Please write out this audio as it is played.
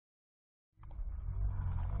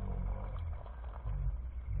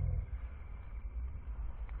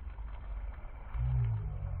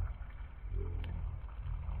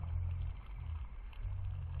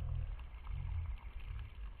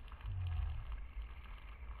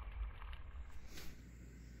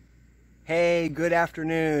Hey, good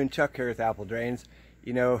afternoon. Chuck here with Apple Drains.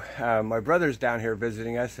 You know, my brother's down here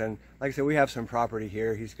visiting us, and like I said, we have some property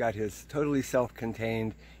here. He's got his totally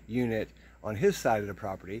self-contained unit on his side of the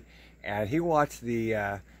property, and he watched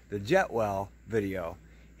the jet well video.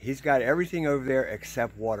 He's got everything over there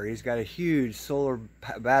except water. He's got a huge solar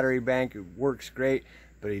battery bank. It works great,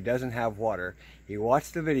 but he doesn't have water. He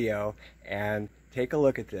watched the video, and take a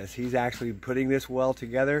look at this. He's actually putting this well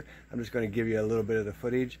together. I'm just going to give you a little bit of the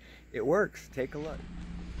footage. It works. Take a look.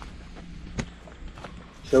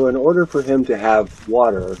 So in order for him to have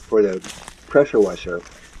water for the pressure washer,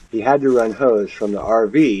 he had to run hose from the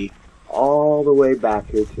RV all the way back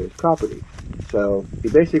here to his property. So he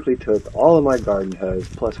basically took all of my garden hose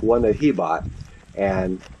plus one that he bought,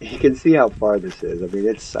 and you can see how far this is. I mean,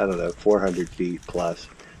 it's, I don't know, 400 feet plus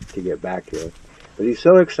to get back here. But he's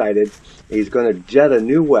so excited. He's going to jet a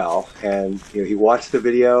new well, and you know, he watched the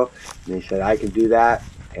video and he said, I can do that.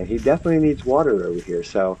 And he definitely needs water over here.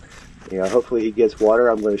 So, you know, hopefully he gets water.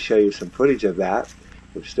 I'm going to show you some footage of that.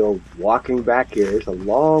 We're still walking back here. It's a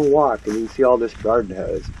long walk, and you can see all this garden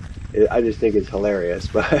hose. I just think it's hilarious.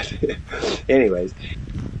 But anyways,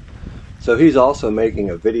 so he's also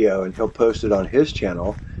making a video, and he'll post it on his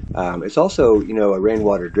channel. It's also, you know, a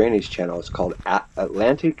rainwater drainage channel. It's called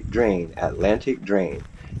AtlanticDrain, AtlanticDrain,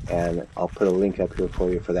 and I'll put a link up here for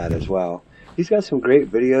you for that as well. He's got some great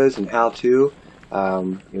videos and how-to.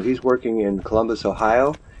 You know, he's working in Columbus,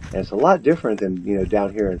 Ohio, and it's a lot different than, you know,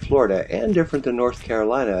 down here in Florida, and different than North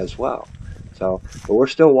Carolina as well. So, but we're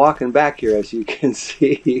still walking back here, as you can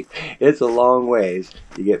see. It's a long ways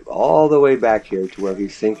to get all the way back here to where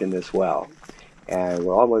he's sinking this well, and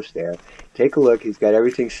we're almost there. Take a look. He's got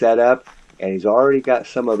everything set up, and he's already got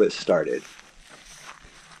some of it started.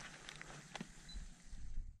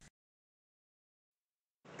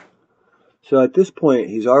 So at this point,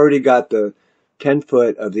 he's already got the 10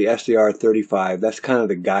 foot of the SDR 35. That's kind of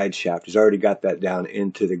the guide shaft. He's already got that down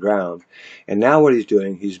into the ground. And now what he's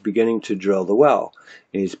doing, he's beginning to drill the well.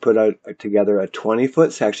 And he's put together a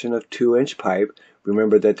 20-foot section of 2-inch pipe.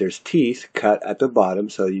 Remember that there's teeth cut at the bottom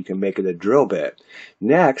so you can make it a drill bit.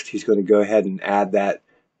 Next, he's going to go ahead and add that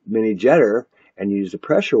mini jetter and use the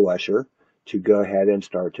pressure washer to go ahead and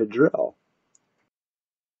start to drill.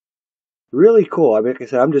 Really cool. I mean, like I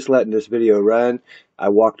said, I'm just letting this video run. I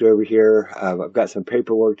walked over here. I've got some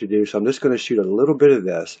paperwork to do, so I'm just going to shoot a little bit of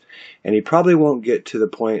this. And he probably won't get to the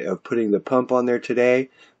point of putting the pump on there today,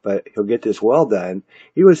 but he'll get this well done.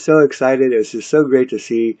 He was so excited. It was just so great to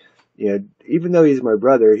see. You know, even though he's my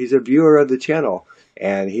brother, he's a viewer of the channel,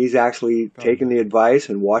 and he's actually taken the advice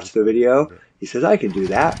and watched the video. He says, I can do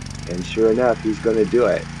that. And sure enough, he's going to do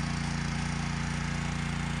it.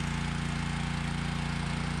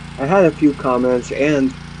 I had a few comments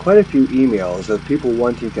and quite a few emails of people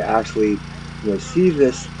wanting to actually, you know, see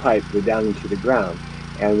this pipe go down into the ground.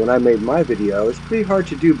 And when I made my video, it's pretty hard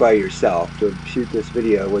to do by yourself, to shoot this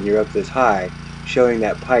video when you're up this high, showing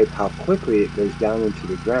that pipe, how quickly it goes down into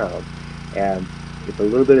the ground. And with a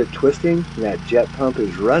little bit of twisting, and that jet pump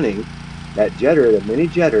is running, that jetter, the mini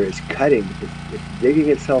jetter, is cutting, it's digging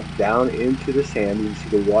itself down into the sand. You can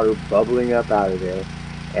see the water bubbling up out of there,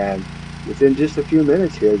 and within just a few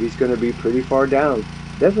minutes here, he's going to be pretty far down.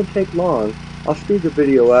 It doesn't take long. I'll speed the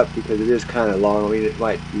video up because it is kind of long. I mean, it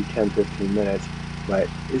might be 10-15 minutes, but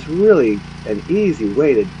it's really an easy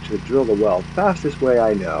way to drill the well. Fastest way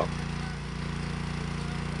I know.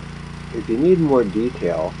 If you need more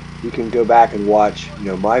detail, you can go back and watch, you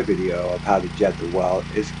know, my video of how to jet the well.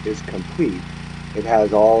 It's complete. It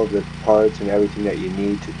has all of the parts and everything that you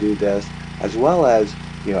need to do this, as well as,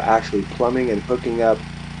 you know, actually plumbing and hooking up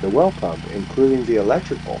the well pump, including the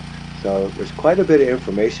electrical. So there's quite a bit of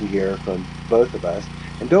information here from both of us.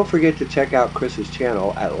 And don't forget to check out Chris's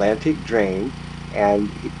channel, AtlanticDrain, and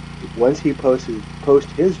once he posts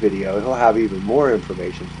his video, he'll have even more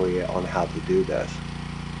information for you on how to do this.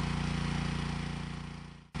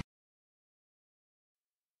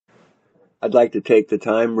 I'd like to take the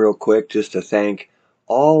time real quick just to thank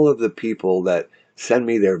all of the people that send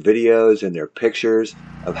me their videos and their pictures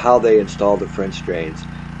of how they install the French drains.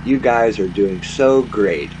 You guys are doing so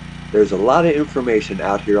great. There's a lot of information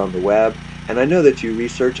out here on the web, and I know that you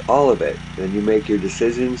research all of it, and you make your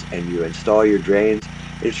decisions and you install your drains.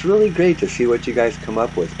 It's really great to see what you guys come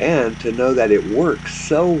up with, and to know that it works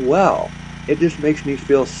so well. It just makes me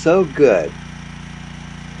feel so good.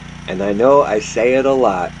 And I know I say it a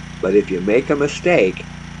lot, but if you make a mistake,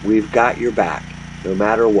 we've got your back, no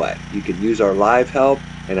matter what. You can use our live help,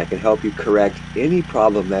 and I can help you correct any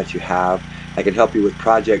problem that you have. I can help you with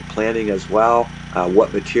project planning as well,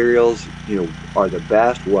 what materials, you know, are the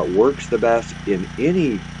best, what works the best in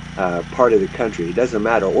any part of the country. It doesn't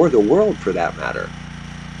matter, or the world for that matter.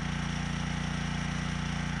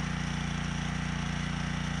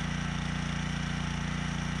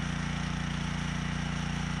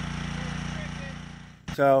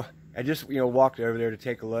 So I just walked over there to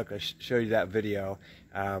take a look. I show you that video.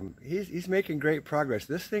 He's making great progress.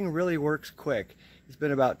 This thing really works quick. It's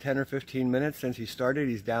been about 10 or 15 minutes since he started.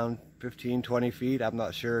 He's down 15-20 feet. I'm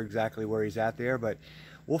not sure exactly where he's at there, but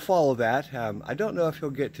we'll follow that. I don't know if he'll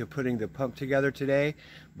get to putting the pump together today,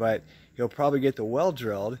 but he'll probably get the well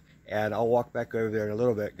drilled, and I'll walk back over there in a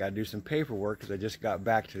little bit. Got to do some paperwork because I just got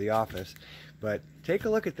back to the office. But take a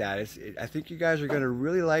look at that. I think you guys are going to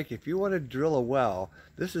really like it. If you want to drill a well,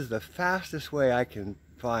 this is the fastest way I can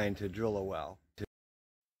find to drill a well.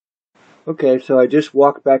 Okay, so I just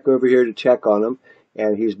walked back over here to check on him,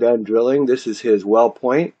 and he's done drilling. This is his well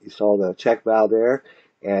point. You saw the check valve there,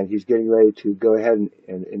 and he's getting ready to go ahead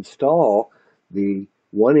and install the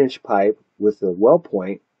 1-inch pipe with the well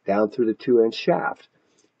point down through the 2-inch shaft.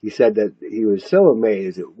 He said that he was so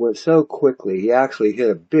amazed. It went so quickly. He actually hit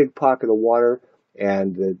a big pocket of water,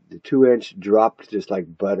 and the 2-inch dropped just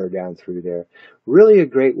like butter down through there. Really a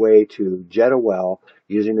great way to jet a well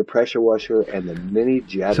using the pressure washer and the mini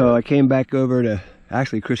jetter. So I came back over to,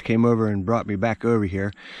 actually Chris came over and brought me back over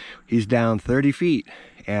here. He's down 30 feet,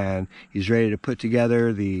 and he's ready to put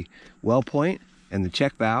together the well point and the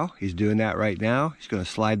check valve. He's doing that right now. He's going to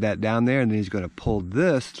slide that down there, and then he's going to pull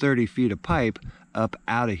this 30 feet of pipe up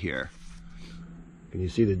out of here. Can you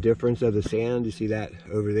see the difference of the sand? You see that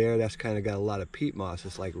over there? That's kind of got a lot of peat moss.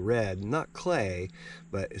 It's like red, not clay,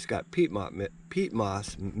 but it's got peat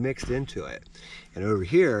moss mixed into it. And over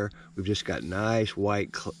here, we've just got nice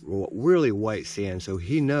white, really white sand. So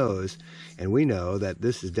he knows, and we know, that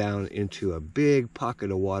this is down into a big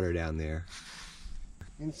pocket of water down there.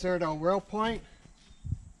 Insert our well point.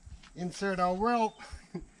 Insert our well.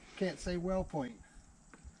 Can't say well point.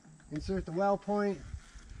 Insert the well point.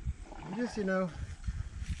 And just,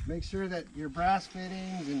 make sure that your brass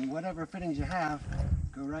fittings and whatever fittings you have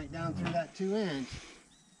go right down through that 2-inch.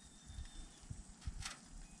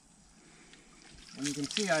 And you can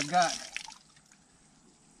see I've got,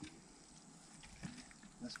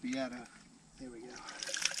 must be at a, there we go.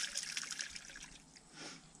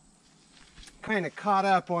 Kind of caught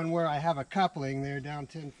up on where I have a coupling there down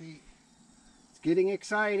 10 feet. It's getting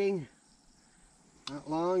exciting. Not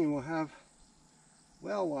long and we'll have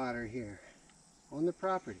well water here on the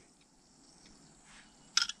property.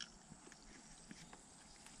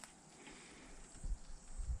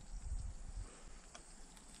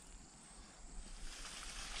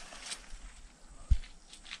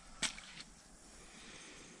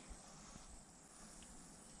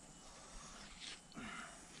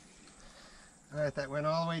 Alright, that went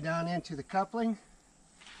all the way down into the coupling.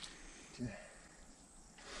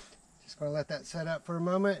 Just going to let that set up for a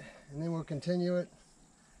moment, and then we'll continue it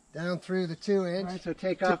down through the 2-inch. Alright, so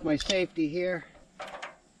take off my safety here.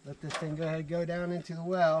 Let this thing go ahead and go down into the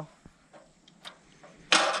well.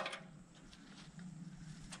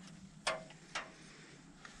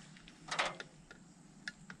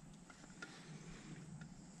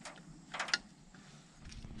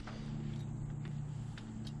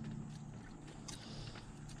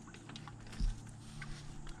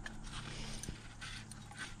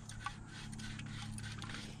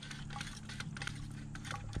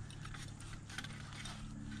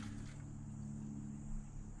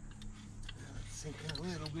 Sink it a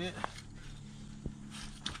little bit.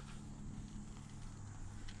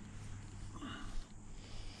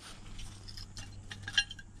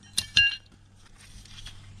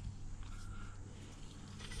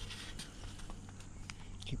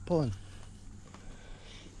 Keep pulling.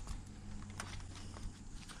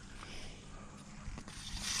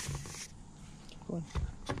 Keep going.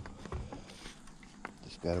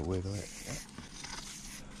 Just gotta wiggle it. Yeah.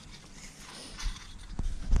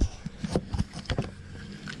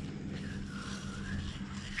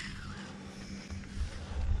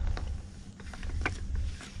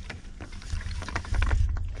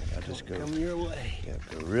 Just go, come your way. Yeah,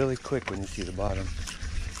 go really quick when you see the bottom.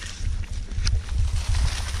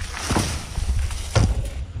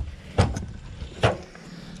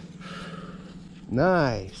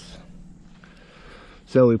 Nice.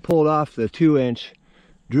 So we pulled off the 2-inch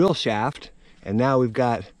drill shaft, and now we've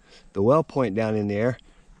got the well point down in there,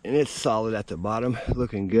 and it's solid at the bottom,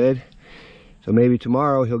 looking good. So maybe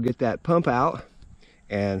tomorrow he'll get that pump out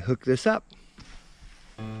and hook this up.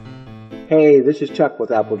 Hey, this is Chuck with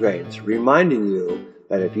Apple Drains, reminding you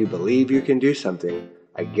that if you believe you can do something,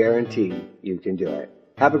 I guarantee you can do it.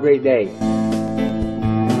 Have a great day.